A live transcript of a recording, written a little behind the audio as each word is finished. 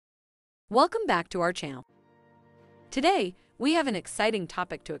Welcome back to our channel. Today, we have an exciting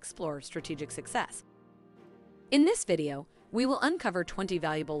topic to explore: strategic success. In this video, we will uncover 20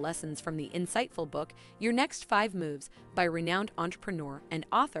 valuable lessons from the insightful book, Your Next 5 Moves, by renowned entrepreneur and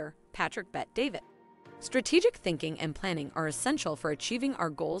author Patrick Bet-David. Strategic thinking and planning are essential for achieving our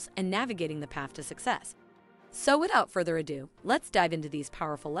goals and navigating the path to success. So without further ado, let's dive into these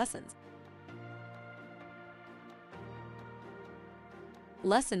powerful lessons.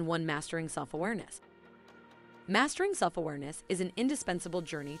 Lesson 1: Mastering Self-Awareness. Mastering self-awareness is an indispensable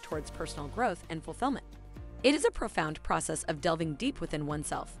journey towards personal growth and fulfillment. It is a profound process of delving deep within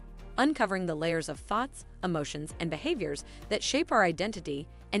oneself, uncovering the layers of thoughts, emotions, and behaviors that shape our identity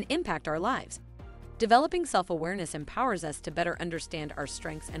and impact our lives. Developing self-awareness empowers us to better understand our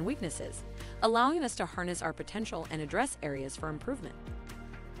strengths and weaknesses, allowing us to harness our potential and address areas for improvement.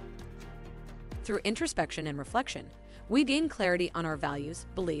 Through introspection and reflection, we gain clarity on our values,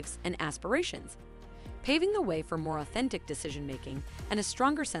 beliefs, and aspirations, paving the way for more authentic decision-making and a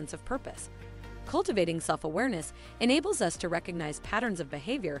stronger sense of purpose. Cultivating self-awareness enables us to recognize patterns of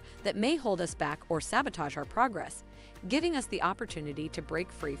behavior that may hold us back or sabotage our progress, giving us the opportunity to break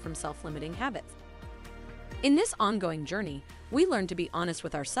free from self-limiting habits. In this ongoing journey, we learn to be honest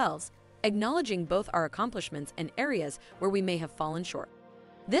with ourselves, acknowledging both our accomplishments and areas where we may have fallen short.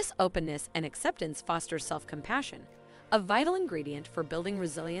 This openness and acceptance fosters self-compassion, a vital ingredient for building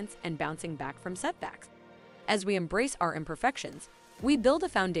resilience and bouncing back from setbacks. As we embrace our imperfections, we build a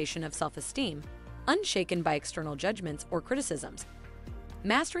foundation of self-esteem, unshaken by external judgments or criticisms.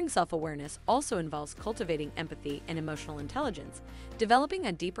 Mastering self-awareness also involves cultivating empathy and emotional intelligence, developing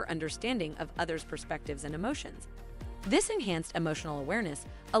a deeper understanding of others' perspectives and emotions. This enhanced emotional awareness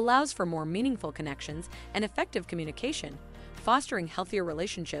allows for more meaningful connections and effective communication, fostering healthier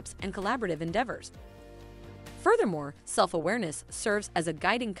relationships and collaborative endeavors. Furthermore, self-awareness serves as a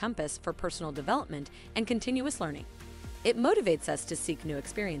guiding compass for personal development and continuous learning. It motivates us to seek new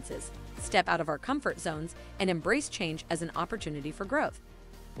experiences, step out of our comfort zones, and embrace change as an opportunity for growth.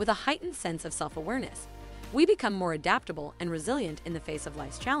 With a heightened sense of self-awareness, we become more adaptable and resilient in the face of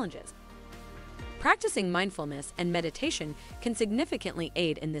life's challenges. Practicing mindfulness and meditation can significantly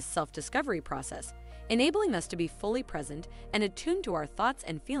aid in this self-discovery process, enabling us to be fully present and attuned to our thoughts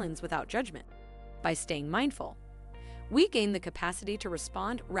and feelings without judgment. By staying mindful, we gain the capacity to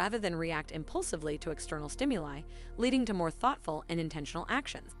respond rather than react impulsively to external stimuli, leading to more thoughtful and intentional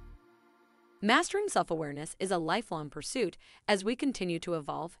actions. Mastering self-awareness is a lifelong pursuit as we continue to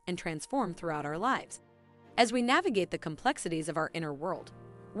evolve and transform throughout our lives. As we navigate the complexities of our inner world,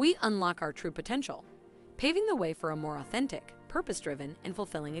 we unlock our true potential, paving the way for a more authentic, purpose-driven, and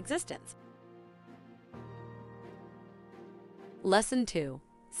fulfilling existence. Lesson 2: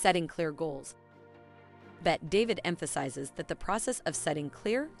 Setting Clear Goals. Bet-David emphasizes that the process of setting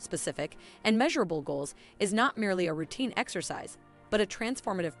clear, specific, and measurable goals is not merely a routine exercise, but a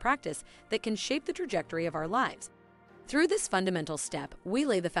transformative practice that can shape the trajectory of our lives. Through this fundamental step, we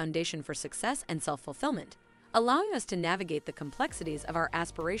lay the foundation for success and self-fulfillment, allowing us to navigate the complexities of our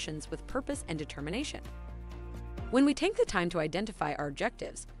aspirations with purpose and determination. When we take the time to identify our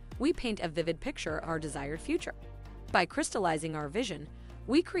objectives, we paint a vivid picture of our desired future. By crystallizing our vision,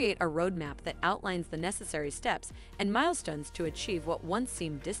 we create a roadmap that outlines the necessary steps and milestones to achieve what once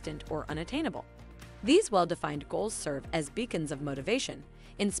seemed distant or unattainable. These well-defined goals serve as beacons of motivation,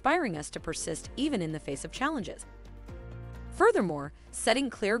 inspiring us to persist even in the face of challenges. Furthermore,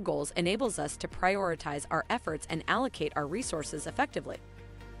 setting clear goals enables us to prioritize our efforts and allocate our resources effectively.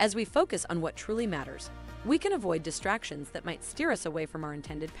 As we focus on what truly matters, we can avoid distractions that might steer us away from our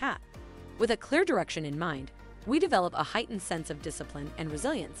intended path. With a clear direction in mind, we develop a heightened sense of discipline and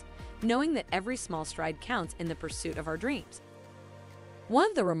resilience, knowing that every small stride counts in the pursuit of our dreams. One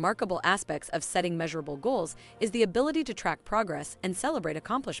of the remarkable aspects of setting measurable goals is the ability to track progress and celebrate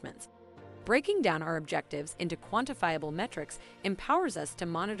accomplishments. Breaking down our objectives into quantifiable metrics empowers us to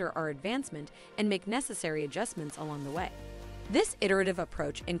monitor our advancement and make necessary adjustments along the way. This iterative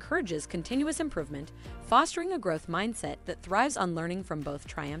approach encourages continuous improvement, fostering a growth mindset that thrives on learning from both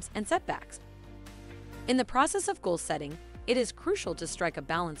triumphs and setbacks. In the process of goal setting, it is crucial to strike a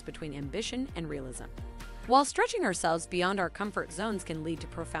balance between ambition and realism. While stretching ourselves beyond our comfort zones can lead to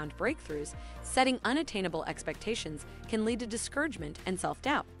profound breakthroughs, setting unattainable expectations can lead to discouragement and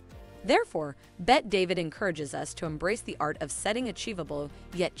self-doubt. Therefore, Bet-David encourages us to embrace the art of setting achievable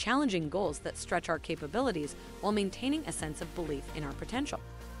yet challenging goals that stretch our capabilities while maintaining a sense of belief in our potential.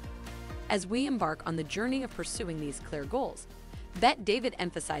 As we embark on the journey of pursuing these clear goals, Bet-David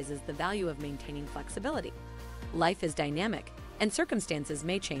emphasizes the value of maintaining flexibility. Life is dynamic, and circumstances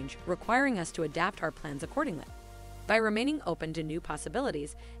may change, requiring us to adapt our plans accordingly. By remaining open to new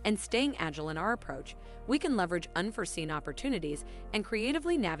possibilities and staying agile in our approach, we can leverage unforeseen opportunities and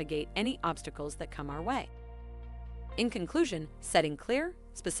creatively navigate any obstacles that come our way. In conclusion, setting clear,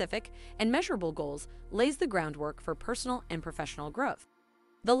 specific, and measurable goals lays the groundwork for personal and professional growth.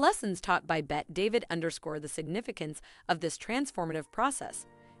 The lessons taught by Bet David underscore the significance of this transformative process,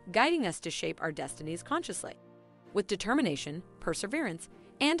 guiding us to shape our destinies consciously. With determination, perseverance,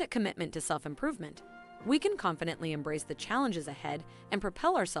 and a commitment to self-improvement, we can confidently embrace the challenges ahead and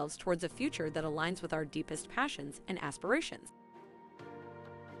propel ourselves towards a future that aligns with our deepest passions and aspirations.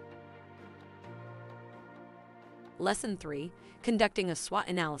 Lesson 3. Conducting a SWOT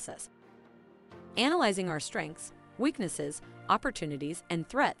analysis. Analyzing our strengths, weaknesses, opportunities, and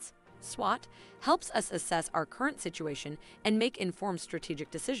threats, SWOT, helps us assess our current situation and make informed strategic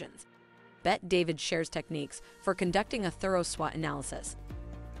decisions. Bet David shares techniques for conducting a thorough SWOT analysis.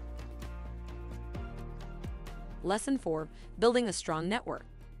 Lesson 4. Building a strong network.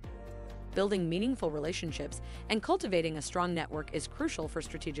 Building meaningful relationships and cultivating a strong network is crucial for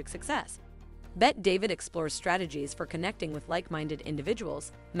strategic success. Bet David explores strategies for connecting with like-minded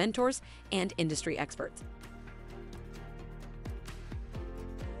individuals, mentors, and industry experts.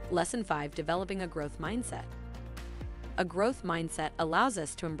 Lesson 5. Developing a growth mindset. A growth mindset allows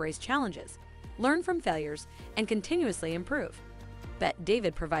us to embrace challenges, learn from failures, and continuously improve. Bet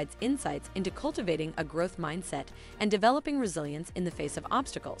David provides insights into cultivating a growth mindset and developing resilience in the face of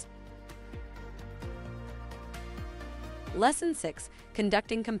obstacles. Lesson 6.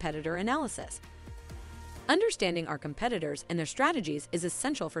 Conducting competitor analysis. Understanding our competitors and their strategies is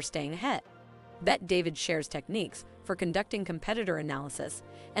essential for staying ahead. Bet David shares techniques for conducting competitor analysis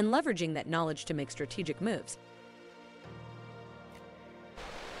and leveraging that knowledge to make strategic moves.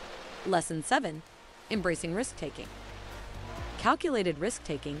 Lesson 7. Embracing risk-taking. Calculated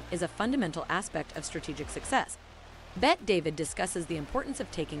risk-taking is a fundamental aspect of strategic success. Bet David discusses the importance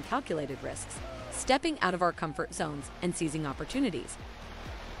of taking calculated risks, stepping out of our comfort zones, and seizing opportunities.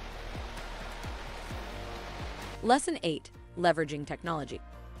 Lesson 8. Leveraging technology.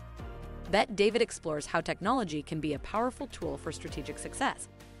 Bet David explores how technology can be a powerful tool for strategic success.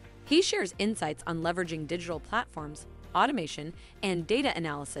 He shares insights on leveraging digital platforms, automation, and data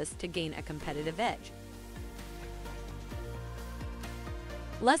analysis to gain a competitive edge.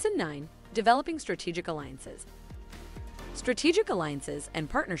 Lesson 9. Developing strategic alliances. Strategic alliances and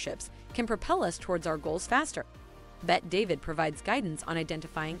partnerships can propel us towards our goals faster. Bet David provides guidance on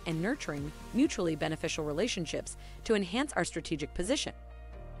identifying and nurturing mutually beneficial relationships to enhance our strategic position.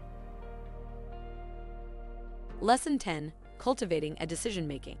 Lesson 10. Cultivating a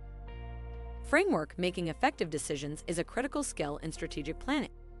decision-making. Framework making effective decisions is a critical skill in strategic planning.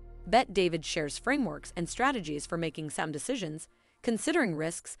 Bet David shares frameworks and strategies for making sound decisions, considering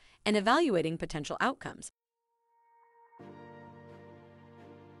risks, and evaluating potential outcomes.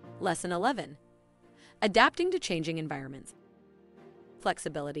 Lesson 11. Adapting to changing environments.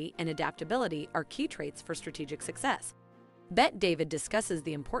 Flexibility and adaptability are key traits for strategic success. Bet David discusses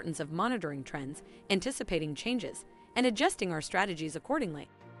the importance of monitoring trends, anticipating changes, and adjusting our strategies accordingly.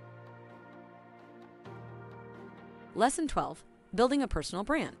 Lesson 12. Building a personal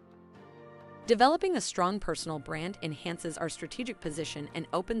brand. Developing a strong personal brand enhances our strategic position and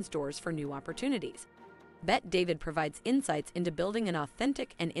opens doors for new opportunities. Bet David provides insights into building an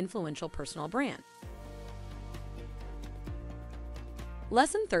authentic and influential personal brand.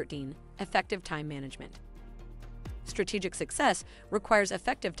 Lesson 13. Effective time management. Strategic success requires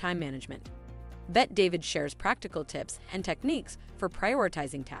effective time management. Bet David shares practical tips and techniques for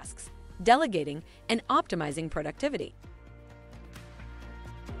prioritizing tasks, delegating, and optimizing productivity.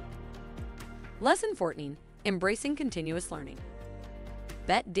 Lesson 14. Embracing continuous learning.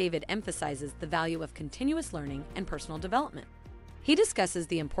 Bet David emphasizes the value of continuous learning and personal development. He discusses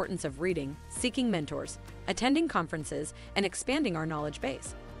the importance of reading, seeking mentors, attending conferences, and expanding our knowledge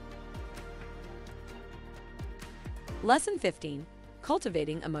base. Lesson 15.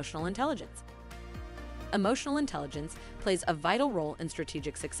 Cultivating emotional intelligence. Emotional intelligence plays a vital role in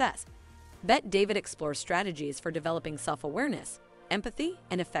strategic success. Bet David explores strategies for developing self-awareness, empathy,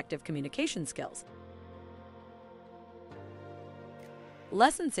 and effective communication skills.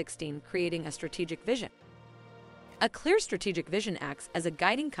 Lesson 16. Creating a strategic vision. A clear strategic vision acts as a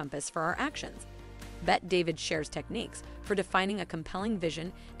guiding compass for our actions. Bet David shares techniques for defining a compelling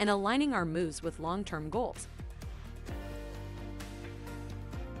vision and aligning our moves with long-term goals.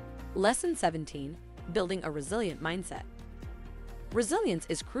 Lesson 17. Building a resilient mindset. Resilience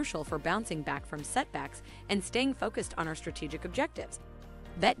is crucial for bouncing back from setbacks and staying focused on our strategic objectives.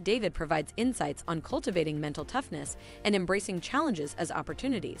 Bet David provides insights on cultivating mental toughness and embracing challenges as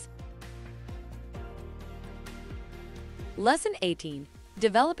opportunities. Lesson 18,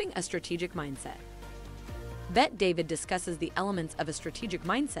 Developing a Strategic Mindset. Bet David discusses the elements of a strategic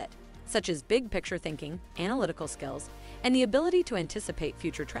mindset, such as big picture thinking, analytical skills, and the ability to anticipate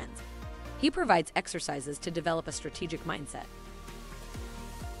future trends. He provides exercises to develop a strategic mindset.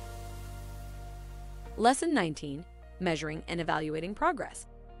 Lesson 19, Measuring and Evaluating Progress.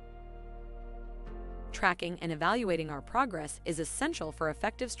 Tracking and evaluating our progress is essential for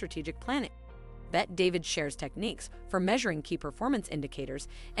effective strategic planning. Bet David shares techniques for measuring key performance indicators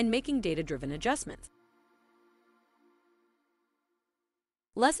and making data-driven adjustments.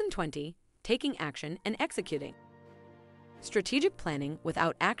 Lesson 20, Taking Action and Executing. Strategic planning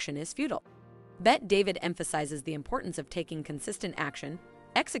without action is futile. Bet David emphasizes the importance of taking consistent action,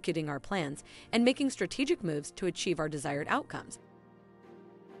 executing our plans, and making strategic moves to achieve our desired outcomes.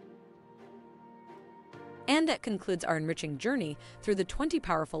 And that concludes our enriching journey through the 20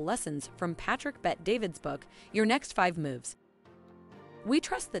 powerful lessons from Patrick Bet David's book, Your Next 5 Moves. We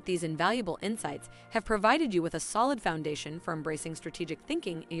trust that these invaluable insights have provided you with a solid foundation for embracing strategic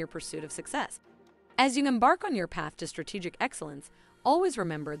thinking in your pursuit of success. As you embark on your path to strategic excellence, always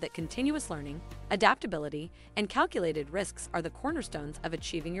remember that continuous learning, adaptability, and calculated risks are the cornerstones of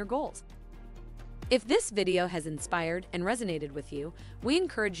achieving your goals. If this video has inspired and resonated with you, we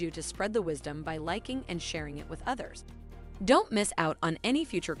encourage you to spread the wisdom by liking and sharing it with others. Don't miss out on any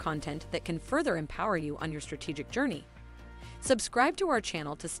future content that can further empower you on your strategic journey. Subscribe to our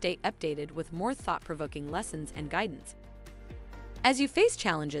channel to stay updated with more thought-provoking lessons and guidance. As you face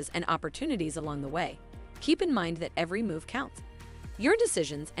challenges and opportunities along the way, keep in mind that every move counts. Your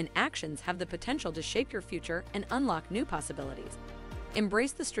decisions and actions have the potential to shape your future and unlock new possibilities.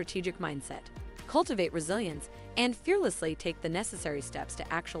 Embrace the strategic mindset, cultivate resilience, and fearlessly take the necessary steps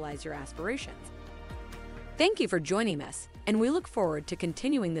to actualize your aspirations. Thank you for joining us, and we look forward to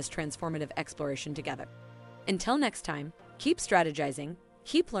continuing this transformative exploration together. Until next time, keep strategizing,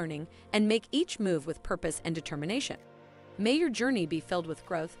 keep learning, and make each move with purpose and determination. May your journey be filled with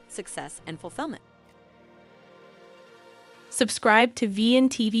growth, success, and fulfillment. Subscribe to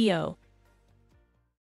VNTVO